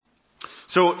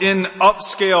So in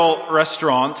upscale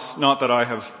restaurants, not that I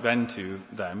have been to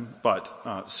them, but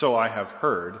so I have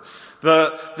heard,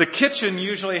 the kitchen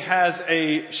usually has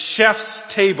a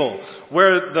chef's table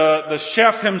where the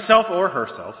chef himself or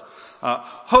herself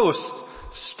hosts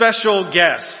special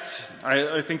guests.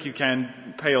 I think you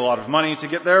can pay a lot of money to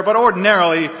get there, but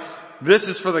ordinarily this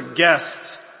is for the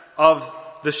guests of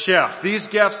the chef. These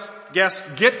guests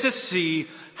get to see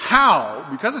how,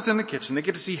 because it's in the kitchen, they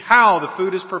get to see how the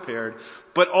food is prepared,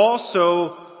 but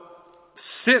also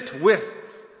sit with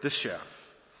the chef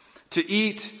to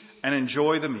eat and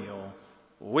enjoy the meal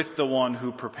with the one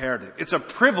who prepared it. It's a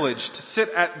privilege to sit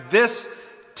at this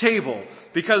table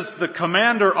because the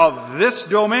commander of this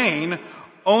domain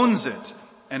owns it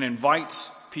and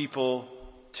invites people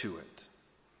to it.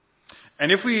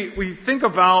 And if we think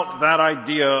about that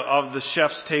idea of the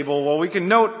chef's table, well, we can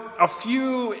note a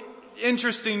few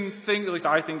interesting things, at least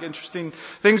I think interesting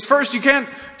things. First, you can't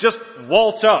just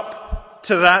waltz up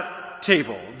to that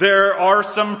table. There are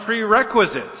some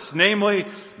prerequisites, namely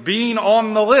being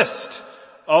on the list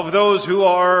of those who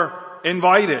are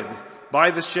invited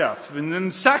by the chef. And then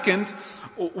second,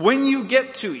 when you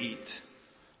get to eat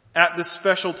at this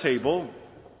special table,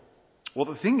 well,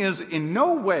 the thing is, in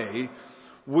no way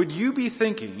would you be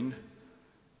thinking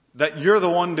that you're the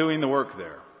one doing the work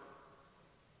there.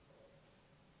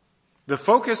 The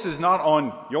focus is not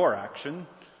on your action,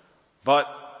 but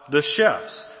the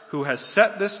chef's who has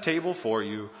set this table for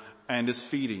you and is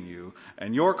feeding you,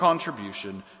 and your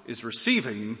contribution is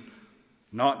receiving,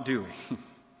 not doing.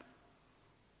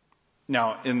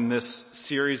 Now, in this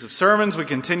series of sermons, we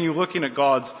continue looking at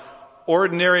God's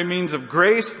ordinary means of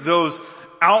grace, those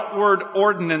outward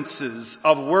ordinances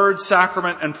of word,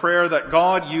 sacrament, and prayer that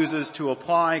God uses to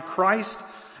apply Christ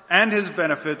and his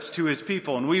benefits to his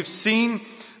people. And we've seen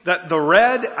that the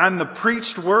read and the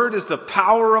preached word is the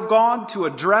power of God to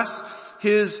address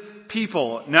his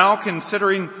people. Now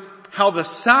considering how the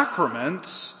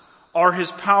sacraments are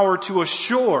his power to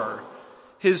assure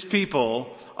his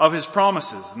people of his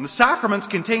promises. And the sacraments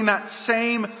contain that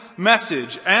same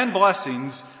message and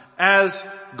blessings as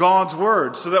God's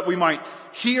word, so that we might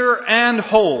hear and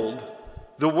hold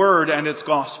the word and its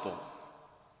gospel.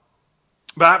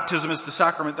 Baptism is the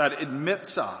sacrament that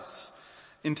admits us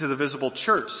into the visible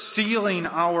church, sealing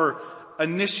our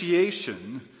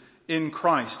initiation in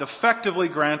Christ, effectively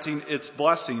granting its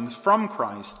blessings from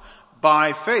Christ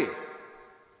by faith.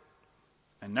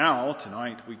 And now,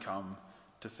 tonight, we come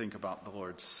to think about the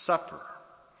Lord's Supper,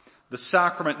 the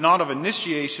sacrament not of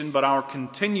initiation, but our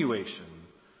continuation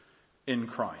in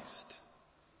Christ.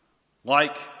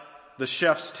 Like the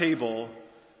chef's table,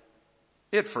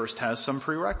 it first has some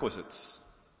prerequisites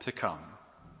to come.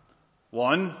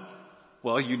 One,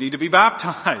 well, you need to be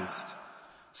baptized.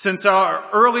 Since our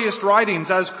earliest writings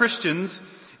as Christians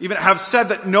even have said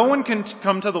that no one can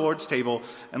come to the Lord's table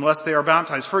unless they are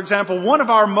baptized. For example, one of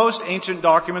our most ancient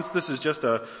documents, this is just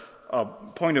a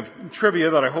point of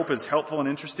trivia that I hope is helpful and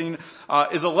interesting,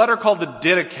 is a letter called the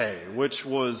Didache, which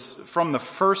was from the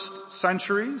first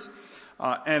centuries,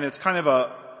 and it's kind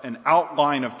of an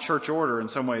outline of church order in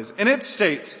some ways. And it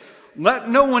states, "Let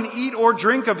no one eat or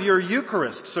drink of your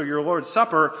Eucharist," so your Lord's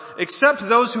Supper, "except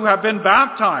those who have been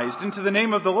baptized into the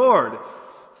name of the Lord.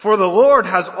 For the Lord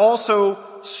has also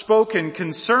spoken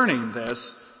concerning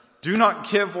this, do not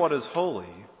give what is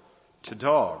holy to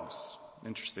dogs."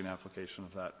 Interesting application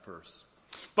of that verse.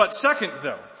 But second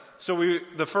though, so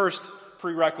the first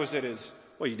prerequisite is,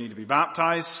 well, you need to be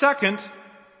baptized. Second,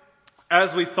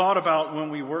 as we thought about when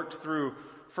we worked through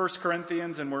 1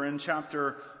 Corinthians and we're in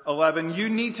chapter 11, you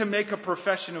need to make a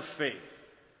profession of faith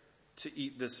to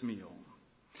eat this meal.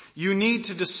 You need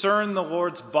to discern the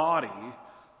Lord's body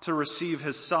to receive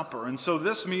his supper. And so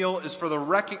this meal is for the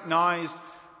recognized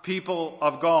people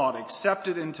of God,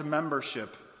 accepted into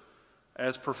membership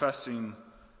as professing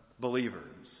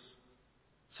believers.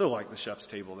 So like the chef's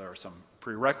table, there are some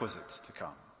prerequisites to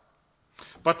come.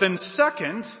 But then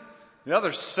second, the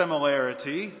other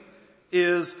similarity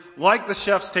is, like the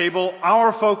chef's table,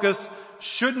 our focus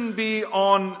shouldn't be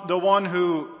on the one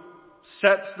who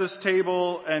sets this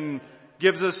table and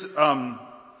gives us, our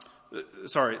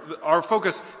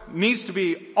focus needs to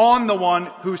be on the one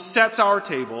who sets our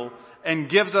table and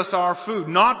gives us our food,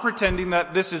 not pretending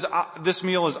that this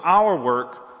meal is our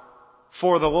work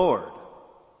for the Lord.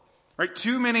 Right?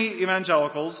 Too many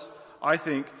evangelicals, I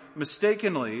think,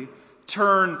 mistakenly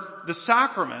turn the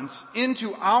sacraments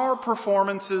into our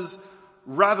performances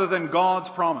rather than God's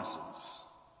promises.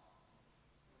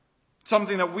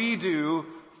 Something that we do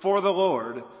for the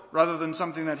Lord rather than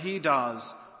something that he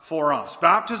does for us.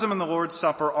 Baptism and the Lord's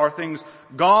Supper are things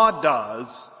God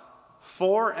does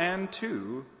for and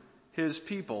to his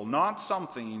people, not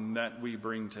something that we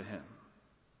bring to him.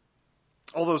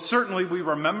 Although certainly we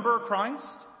remember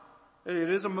Christ, it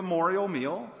is a memorial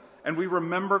meal, and we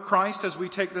remember Christ as we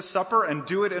take the supper and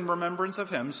do it in remembrance of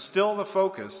him, still the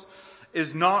focus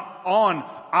is not on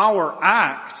our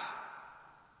act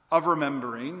of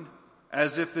remembering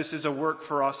as if this is a work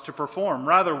for us to perform.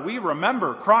 Rather, we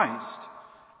remember Christ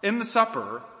in the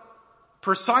supper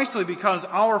precisely because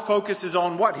our focus is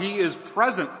on what he is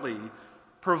presently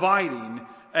providing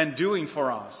and doing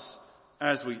for us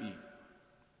as we eat.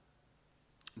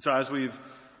 So as we've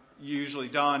usually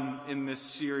done in this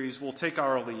series, we'll take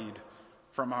our lead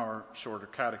from our shorter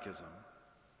catechism.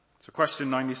 So question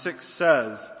 96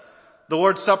 says, the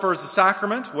Lord's Supper is a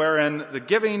sacrament wherein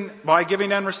by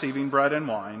giving and receiving bread and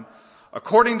wine,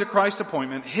 according to Christ's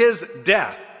appointment, his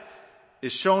death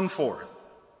is shown forth.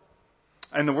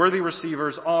 And the worthy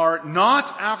receivers are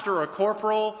not after a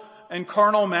corporal and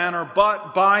carnal manner,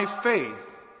 but by faith,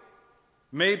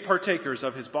 made partakers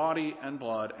of his body and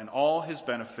blood and all his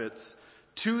benefits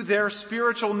to their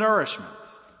spiritual nourishment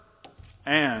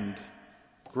and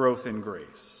growth in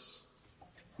grace.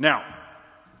 Now,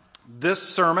 this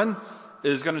sermon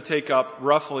is going to take up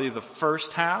roughly the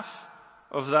first half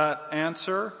of that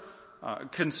answer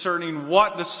concerning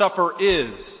what the supper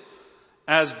is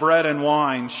as bread and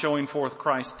wine showing forth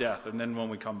Christ's death. And then when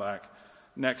we come back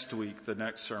next week, the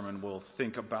next sermon, we'll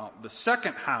think about the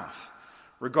second half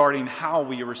regarding how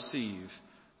we receive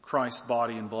Christ's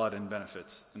body and blood and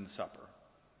benefits in the supper.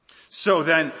 So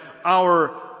then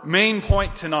our main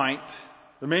point tonight,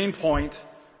 the main point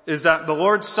is that the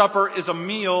Lord's Supper is a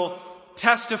meal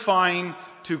testifying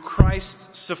to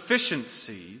Christ's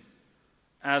sufficiency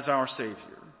as our Savior.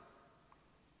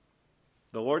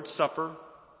 The Lord's Supper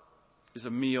is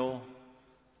a meal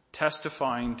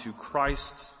testifying to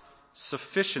Christ's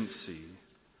sufficiency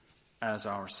as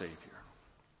our Savior.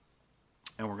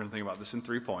 And we're going to think about this in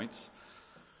 3 points.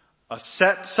 A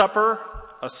set supper,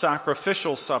 a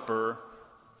sacrificial supper,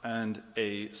 and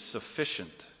a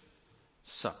sufficient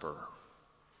supper.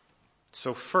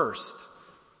 So first,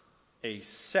 a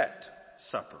set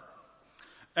supper.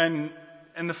 And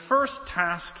the first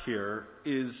task here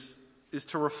is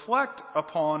to reflect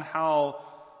upon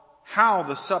how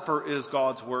the supper is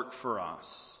God's work for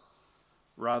us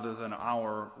rather than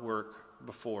our work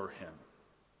before him.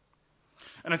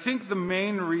 And I think the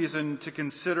main reason to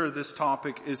consider this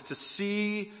topic is to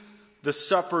see the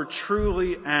supper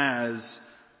truly as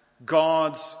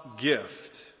God's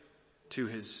gift to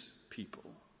his people.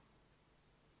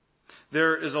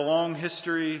 There is a long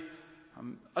history,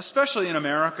 especially in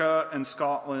America and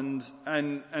Scotland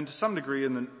and to some degree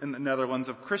in the Netherlands,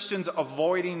 of Christians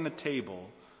avoiding the table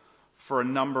for a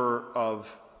number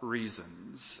of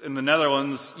reasons. In the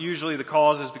Netherlands, usually the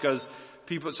cause is because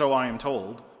people, so I am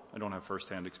told, I don't have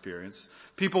firsthand experience,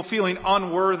 people feeling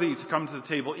unworthy to come to the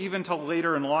table even till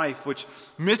later in life, which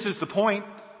misses the point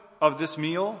of this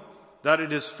meal, that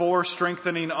it is for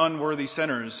strengthening unworthy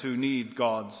sinners who need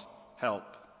God's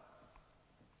help.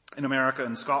 In America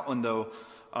and Scotland, though,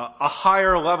 a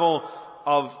higher level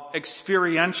of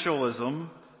experientialism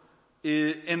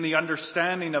in the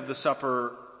understanding of the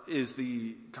supper is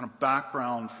the kind of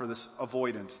background for this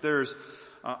avoidance. There's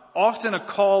often a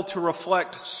call to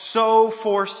reflect so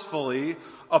forcefully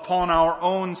upon our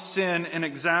own sin in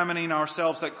examining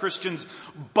ourselves that Christians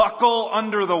buckle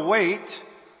under the weight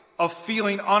of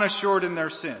feeling unassured in their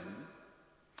sin.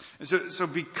 So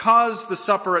because the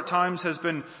supper at times has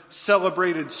been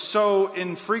celebrated so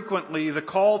infrequently, the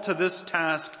call to this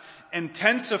task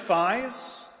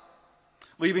intensifies,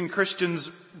 leaving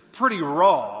Christians pretty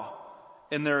raw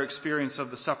in their experience of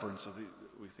the supper. And so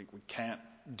we think we can't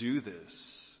do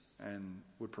this and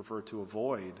would prefer to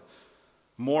avoid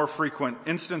more frequent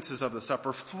instances of the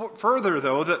supper. Further,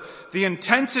 though, the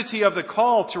intensity of the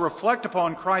call to reflect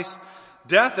upon Christ's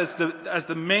death as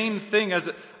the main thing,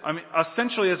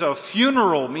 essentially as a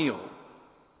funeral meal,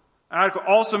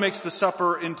 also makes the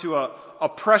supper into a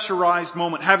pressurized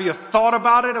moment. Have you thought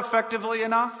about it effectively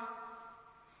enough?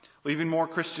 Leaving more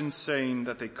Christians saying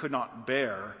that they could not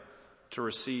bear to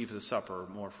receive the supper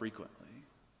more frequently.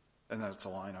 And that's a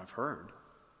line I've heard.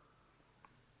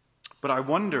 But I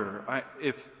wonder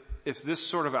if this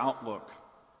sort of outlook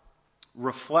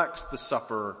reflects the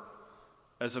supper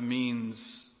as a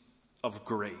means of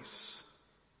grace,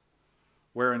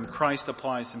 wherein Christ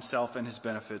applies himself and his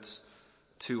benefits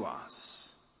to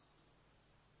us.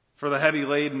 For the heavy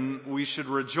laden, we should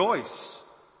rejoice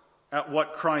at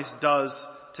what Christ does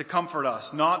to comfort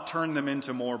us, not turn them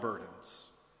into more burdens.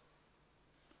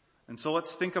 And so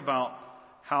let's think about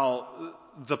how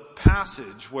the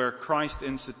passage where Christ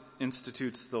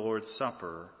institutes the Lord's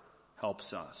Supper,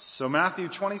 helps us. So Matthew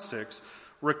 26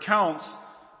 recounts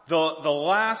the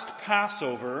last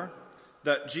Passover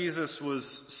that Jesus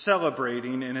was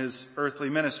celebrating in his earthly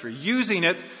ministry, using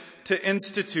it to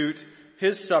institute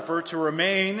his supper to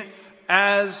remain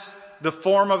as the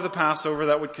form of the Passover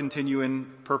that would continue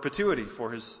in perpetuity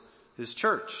for his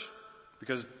church.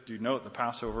 Because, do note, the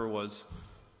Passover was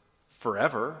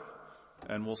forever,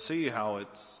 and we'll see how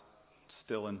it's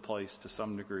still in place to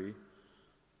some degree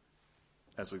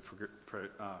as we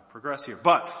progress here.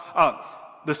 But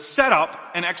the setup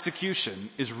and execution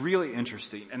is really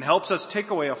interesting and helps us take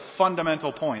away a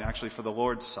fundamental point, actually, for the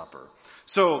Lord's Supper.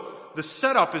 So the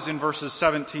setup is in verses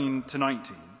 17 to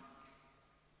 19.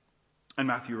 And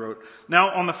Matthew wrote, "Now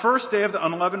on the first day of the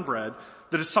unleavened bread,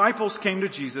 the disciples came to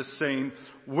Jesus saying,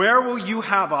 'Where will you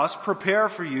have us prepare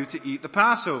for you to eat the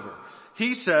Passover?'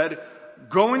 He said,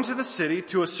 'Go into the city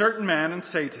to a certain man and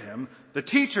say to him, the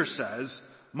teacher says,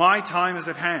 my time is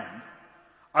at hand.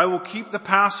 I will keep the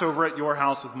Passover at your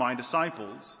house with my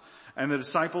disciples.' And the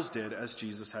disciples did as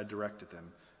Jesus had directed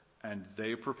them, and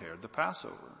they prepared the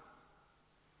Passover."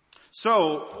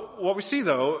 So what we see,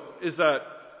 though, is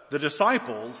that the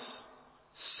disciples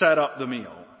set up the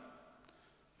meal.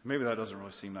 Maybe that doesn't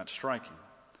really seem that striking.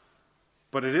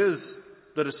 But it is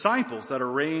the disciples that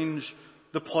arrange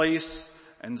the place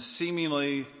and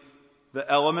seemingly the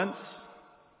elements.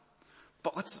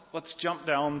 But let's jump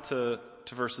down to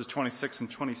verses 26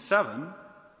 and 27,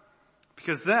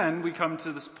 because then we come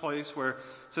to this place where it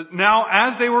says, "Now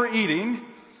as they were eating,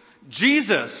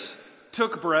 Jesus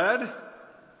took bread,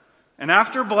 and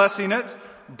after blessing it,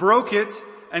 broke it,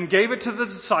 and gave it to the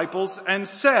disciples, and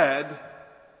said,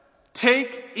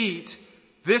 'Take, eat,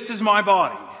 this is my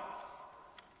body.'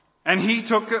 And he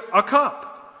took a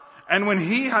cup, and when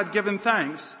he had given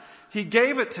thanks, he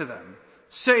gave it to them,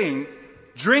 saying,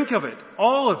 'Drink of it,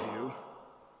 all of you,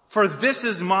 for this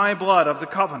is my blood of the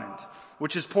covenant,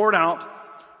 which is poured out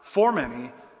for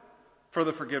many for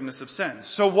the forgiveness of sins.'"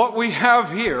 So what we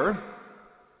have here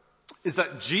is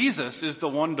that Jesus is the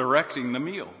one directing the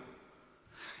meal.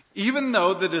 Even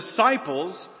though the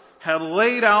disciples had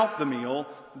laid out the meal,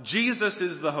 Jesus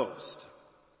is the host.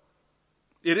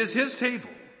 It is his table.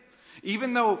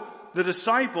 Even though the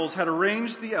disciples had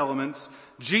arranged the elements,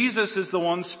 Jesus is the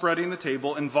one spreading the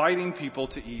table, inviting people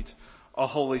to eat a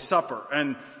holy supper.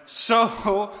 And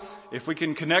so, if we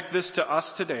can connect this to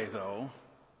us today, though,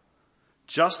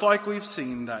 just like we've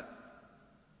seen that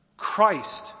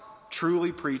Christ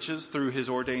truly preaches through his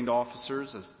ordained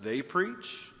officers as they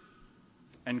preach,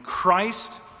 and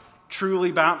Christ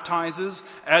truly baptizes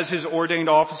as his ordained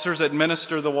officers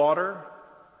administer the water,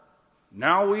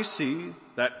 now we see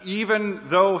that even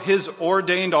though his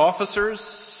ordained officers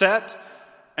set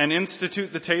and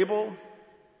institute the table,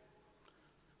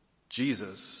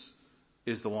 Jesus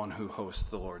is the one who hosts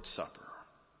the Lord's Supper,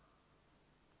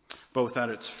 both at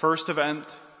its first event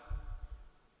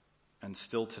and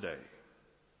still today.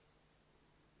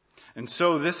 And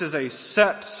so this is a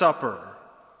set supper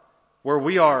where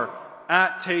we are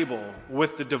at table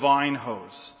with the divine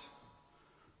host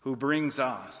who brings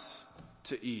us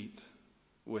to eat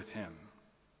with him.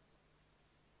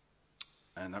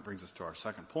 And that brings us to our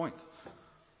second point,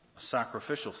 a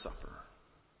sacrificial supper.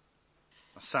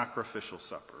 A sacrificial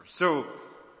supper. So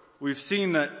we've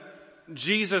seen that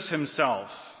Jesus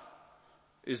himself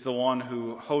is the one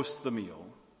who hosts the meal,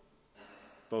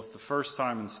 both the first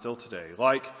time and still today.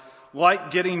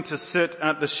 Like getting to sit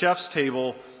at the chef's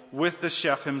table with the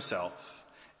chef himself,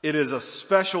 it is a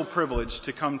special privilege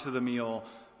to come to the meal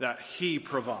that he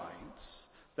provides,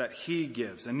 that he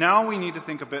gives. And now we need to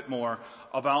think a bit more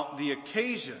about the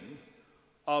occasion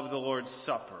of the Lord's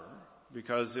Supper,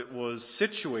 because it was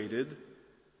situated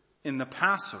in the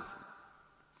Passover.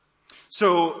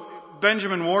 So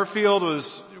Benjamin Warfield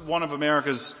was one of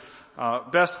America's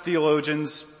best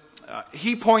theologians.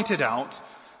 He pointed out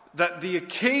that the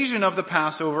occasion of the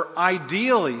Passover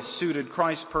ideally suited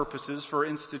Christ's purposes for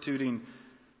instituting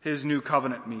his new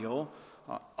covenant meal.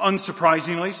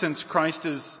 Unsurprisingly, since Christ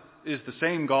is the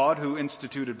same God who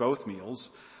instituted both meals.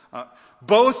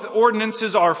 Both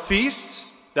ordinances are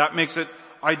feasts. That makes it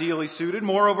ideally suited.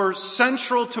 Moreover,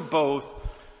 central to both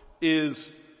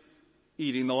is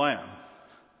eating the lamb.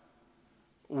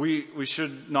 We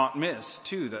should not miss,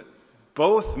 too, that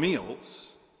both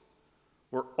meals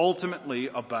were ultimately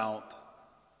about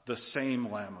the same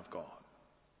Lamb of God.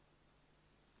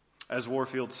 As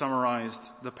Warfield summarized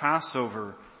the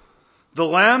Passover, the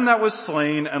lamb that was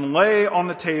slain and lay on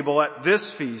the table at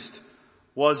this feast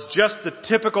was just the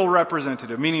typical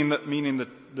representative, meaning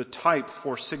the type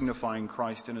for signifying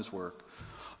Christ in his work,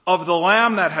 of the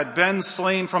lamb that had been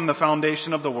slain from the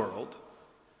foundation of the world,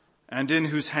 and in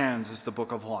whose hands is the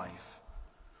book of life.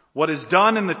 What is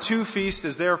done in the two feasts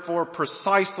is therefore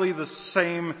precisely the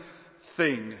same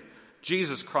thing.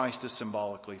 Jesus Christ is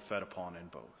symbolically fed upon in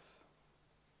both.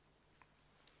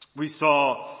 We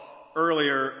saw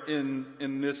earlier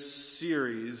in this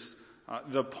series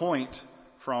the point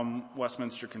from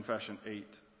Westminster Confession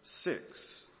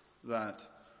 8:6 that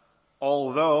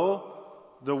although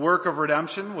the work of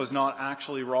redemption was not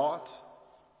actually wrought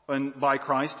by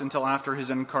Christ until after his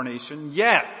incarnation,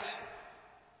 yet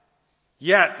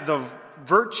the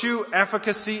virtue,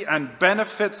 efficacy, and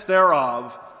benefits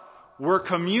thereof were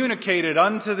communicated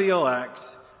unto the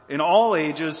elect in all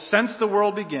ages since the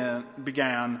world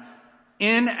began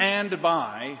in and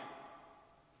by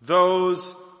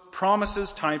those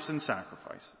promises, types, and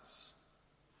sacrifices.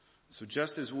 So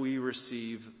just as we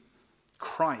receive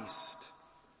Christ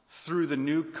through the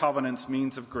new covenant's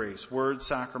means of grace, word,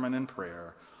 sacrament, and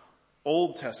prayer,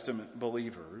 Old Testament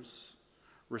believers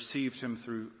received him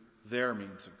through their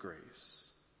means of grace,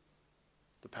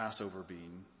 the Passover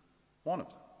being one of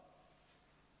them.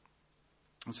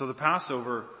 And so the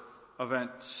Passover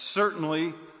event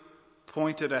certainly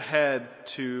pointed ahead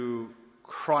to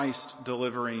Christ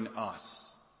delivering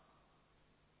us.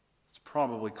 It's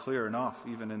probably clear enough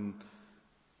even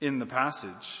in the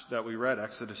passage that we read,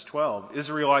 Exodus 12.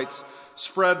 Israelites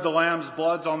spread the lamb's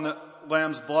blood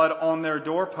on their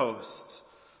doorposts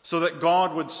so that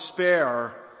God would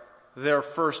spare their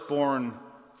firstborn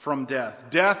from death.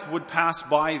 Death would pass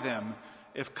by them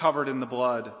if covered in the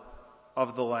blood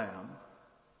of the lamb.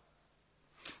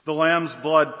 The lamb's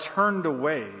blood turned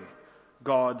away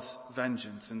God's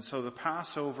vengeance, and so the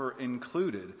Passover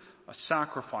included a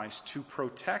sacrifice to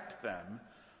protect them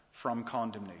from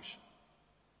condemnation.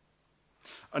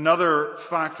 Another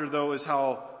factor, though, is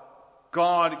how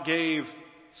God gave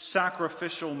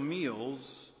sacrificial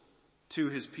meals to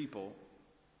his people.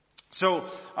 So,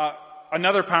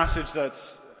 another passage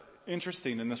that's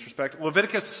interesting in this respect,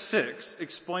 Leviticus 6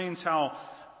 explains how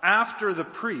after the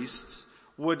priests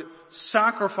would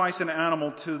sacrifice an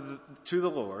animal to the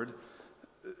Lord,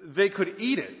 they could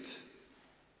eat it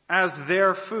as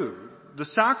their food. The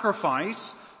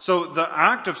sacrifice, so the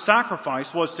act of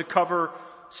sacrifice was to cover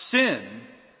sin,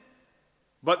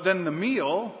 but then the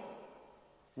meal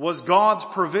was God's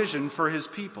provision for his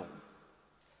people.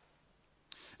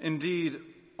 Indeed,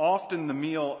 often the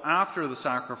meal after the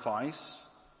sacrifice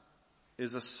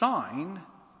is a sign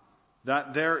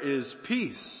that there is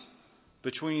peace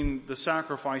between the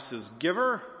sacrifice's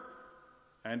giver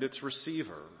and its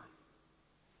receiver.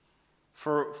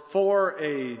 For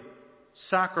a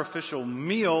sacrificial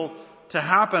meal to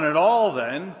happen at all,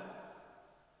 then,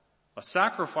 a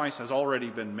sacrifice has already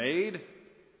been made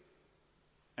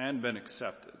and been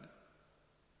accepted.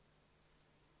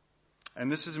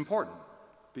 And this is important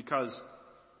because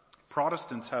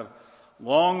Protestants have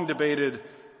long debated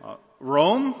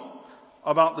Rome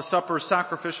about the supper's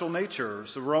sacrificial nature.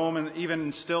 So Rome, and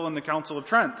even still in the Council of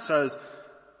Trent, says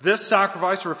this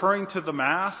sacrifice, referring to the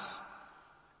Mass,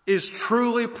 is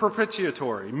truly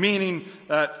propitiatory, meaning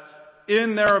that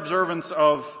in their observance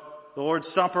of the Lord's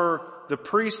Supper, the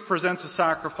priest presents a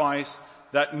sacrifice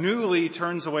that newly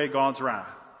turns away God's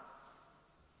wrath.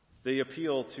 They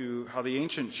appeal to how the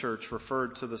ancient church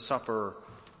referred to the supper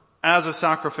as a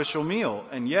sacrificial meal,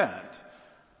 and yet,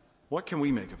 what can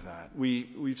we make of that?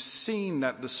 We've seen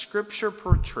that the Scripture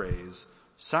portrays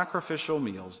sacrificial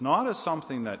meals not as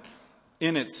something that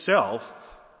in itself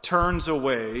turns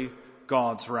away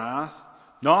God's wrath,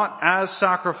 not as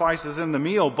sacrifices in the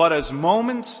meal, but as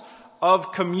moments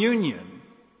of communion,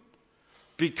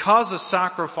 because a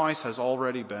sacrifice has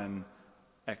already been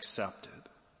accepted.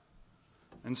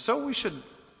 And so we should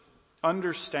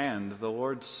understand the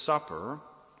Lord's Supper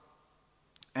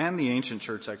and the ancient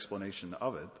church explanation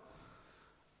of it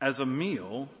as a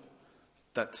meal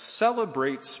that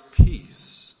celebrates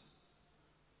peace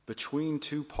between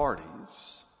two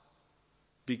parties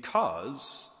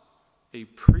because a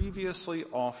previously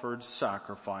offered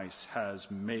sacrifice has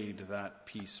made that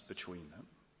peace between them.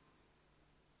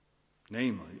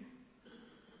 Namely,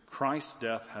 Christ's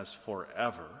death has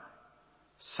forever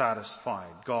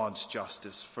satisfied God's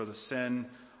justice for the sin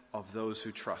of those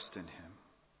who trust in him.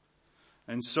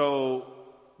 And so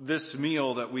this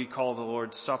meal that we call the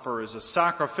Lord's Supper is a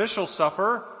sacrificial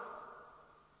supper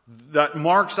that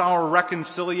marks our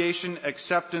reconciliation,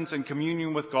 acceptance, and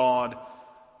communion with God,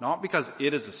 not because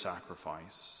it is a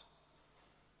sacrifice,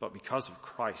 but because of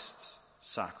Christ's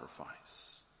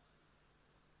sacrifice.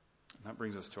 And that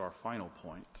brings us to our final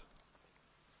point,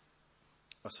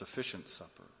 a sufficient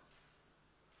supper.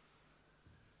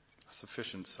 A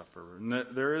sufficient supper. And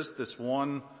there is this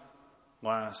one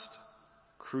last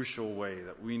crucial way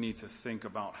that we need to think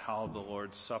about how the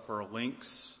Lord's Supper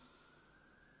links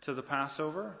to the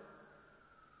Passover.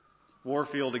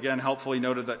 Warfield again helpfully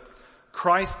noted that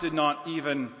Christ did not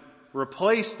even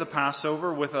replace the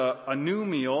Passover with a new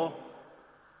meal,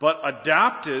 but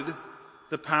adapted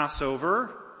the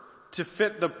Passover to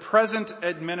fit the present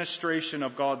administration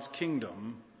of God's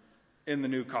kingdom in the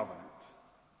new covenant.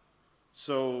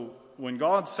 So when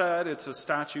God said it's a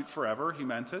statute forever, he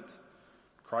meant it.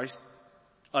 Christ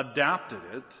adapted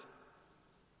it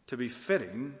to be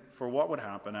fitting for what would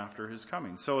happen after his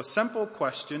coming. So a simple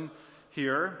question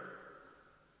here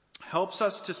helps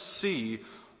us to see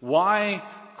why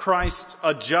Christ's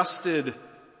adjusted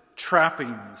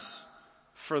trappings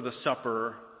for the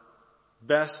supper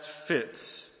best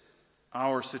fits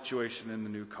our situation in the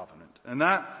new covenant. And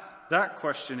that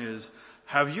question is,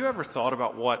 have you ever thought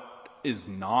about what is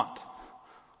not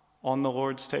on the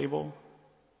Lord's table?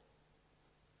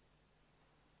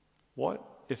 What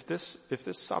if this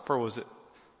supper was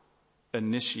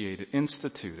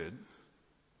instituted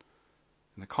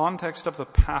in the context of the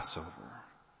Passover?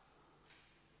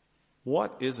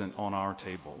 What isn't on our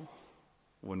table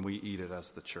when we eat it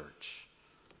as the church?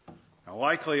 Now,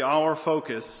 likely our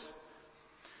focus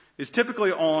is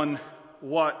typically on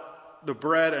what the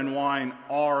bread and wine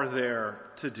are there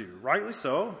to do. Rightly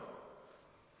so.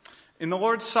 In the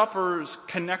Lord's Supper's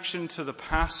connection to the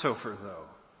Passover, though,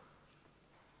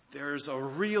 there's a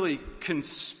really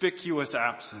conspicuous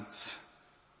absence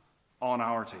on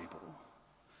our table.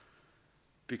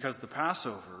 Because the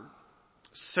Passover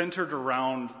centered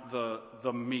around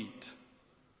the meat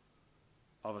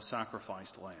of a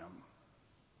sacrificed lamb.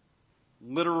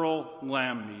 Literal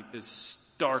lamb meat is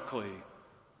starkly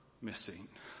missing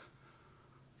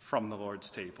from the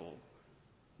Lord's table,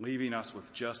 leaving us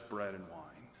with just bread and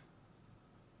wine.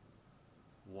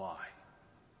 Why?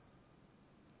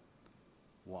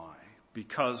 Why?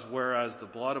 Because whereas the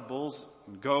blood of bulls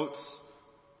and goats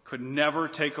could never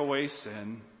take away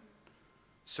sin,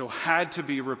 so had to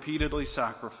be repeatedly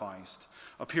sacrificed,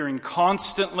 appearing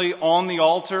constantly on the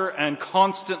altar and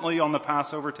constantly on the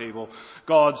Passover table,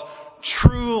 God's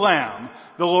true Lamb,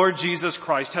 the Lord Jesus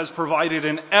Christ, has provided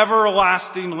an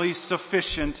everlastingly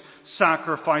sufficient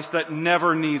sacrifice that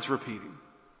never needs repeating.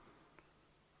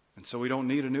 And so we don't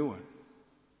need a new one.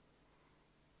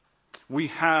 We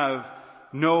have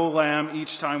no lamb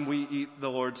each time we eat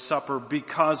the Lord's Supper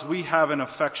because we have an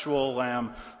effectual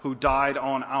Lamb who died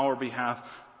on our behalf,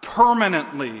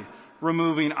 permanently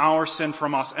removing our sin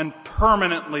from us and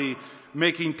permanently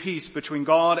making peace between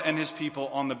God and his people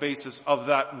on the basis of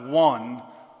that one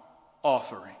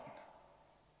offering.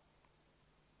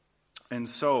 And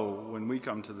so when we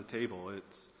come to the table,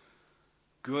 it's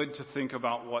good to think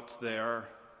about what's there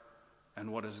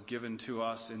and what is given to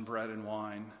us in bread and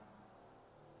wine.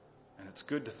 And it's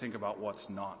good to think about what's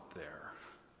not there,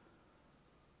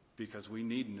 because we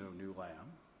need no new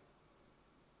lamb.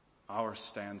 Ours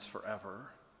stands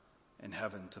forever in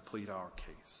heaven to plead our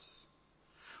case.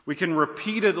 We can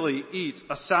repeatedly eat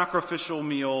a sacrificial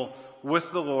meal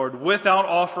with the Lord without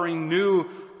offering new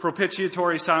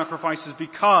propitiatory sacrifices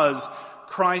because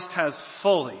Christ has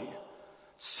fully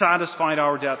satisfied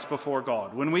our debts before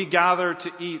God. When we gather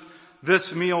to eat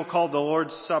this meal called the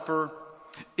Lord's Supper,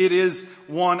 it is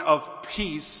one of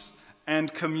peace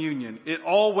and communion. It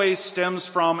always stems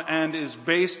from and is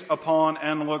based upon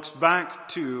and looks back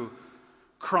to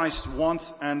Christ's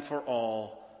once and for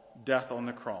all death on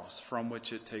the cross, from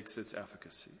which it takes its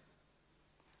efficacy.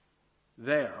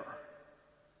 There,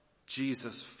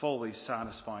 Jesus fully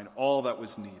satisfied all that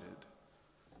was needed,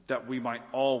 that we might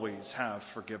always have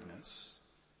forgiveness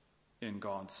in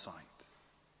God's sight.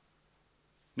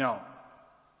 Now,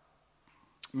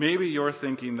 maybe you're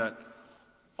thinking that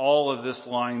all of this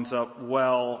lines up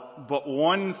well, but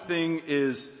one thing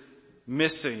is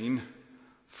missing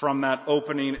from that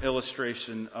opening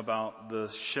illustration about the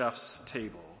chef's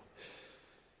table.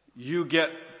 You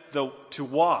get to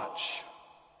watch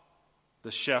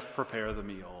the chef prepare the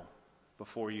meal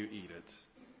before you eat it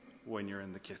when you're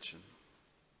in the kitchen.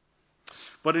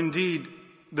 But indeed,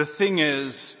 the thing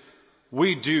is,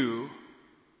 we do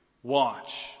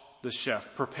watch the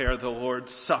chef prepare the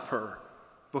Lord's Supper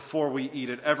before we eat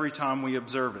it every time we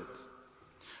observe it.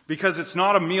 Because it's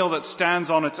not a meal that stands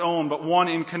on its own, but one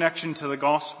in connection to the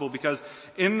gospel. Because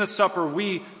in the supper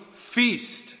we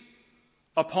feast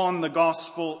upon the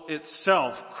gospel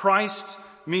itself. Christ's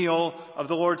meal of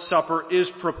the Lord's Supper is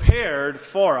prepared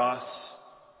for us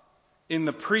in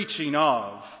the preaching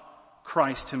of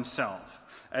Christ himself,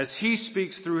 as he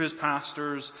speaks through his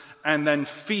pastors and then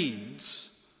feeds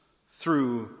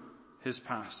through his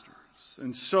pastors.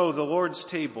 And so the Lord's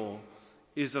table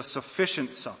is a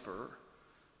sufficient supper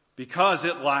because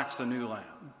it lacks the new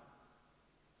lamb,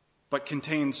 but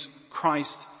contains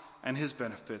Christ and his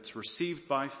benefits received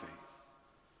by faith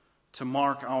to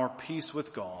mark our peace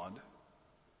with God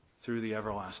through the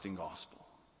everlasting gospel.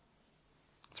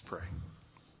 Let's pray.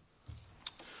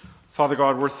 Father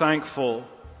God, we're thankful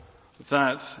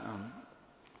that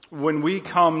when we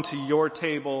come to your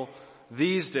table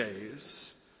these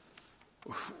days,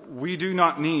 we do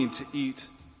not need to eat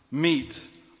meat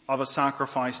of a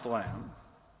sacrificed lamb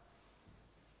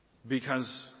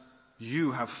because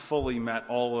you have fully met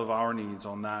all of our needs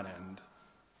on that end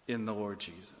in the Lord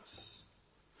Jesus.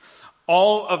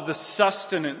 All of the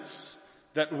sustenance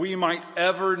that we might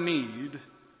ever need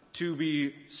to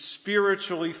be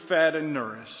spiritually fed and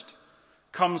nourished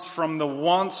comes from the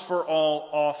once for all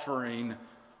offering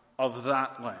of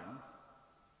that lamb.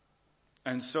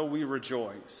 And so we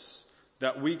rejoice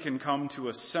that we can come to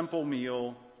a simple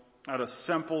meal at a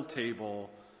simple table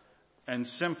and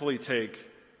simply take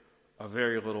a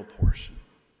very little portion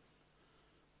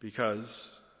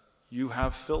because you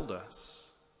have filled us.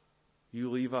 You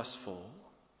leave us full.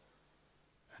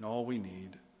 And all we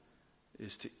need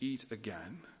is to eat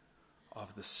again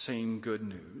of the same good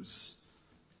news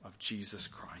of Jesus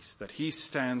Christ, that he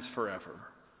stands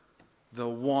forever, the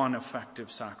one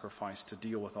effective sacrifice to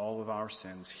deal with all of our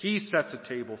sins. He sets a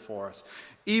table for us,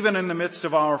 even in the midst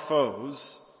of our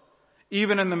foes,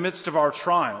 even in the midst of our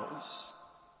trials.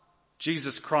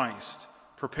 Jesus Christ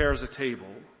prepares a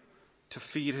table to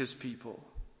feed his people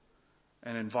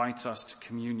and invites us to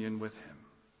communion with him.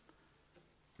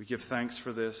 We give thanks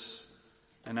for this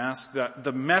and ask that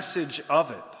the message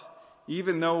of it,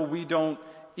 even though we don't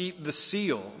eat the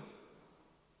seal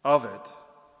of it,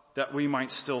 that we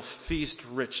might still feast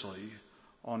richly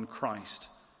on Christ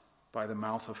by the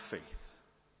mouth of faith.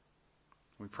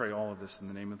 We pray all of this in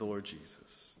the name of the Lord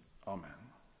Jesus. Amen.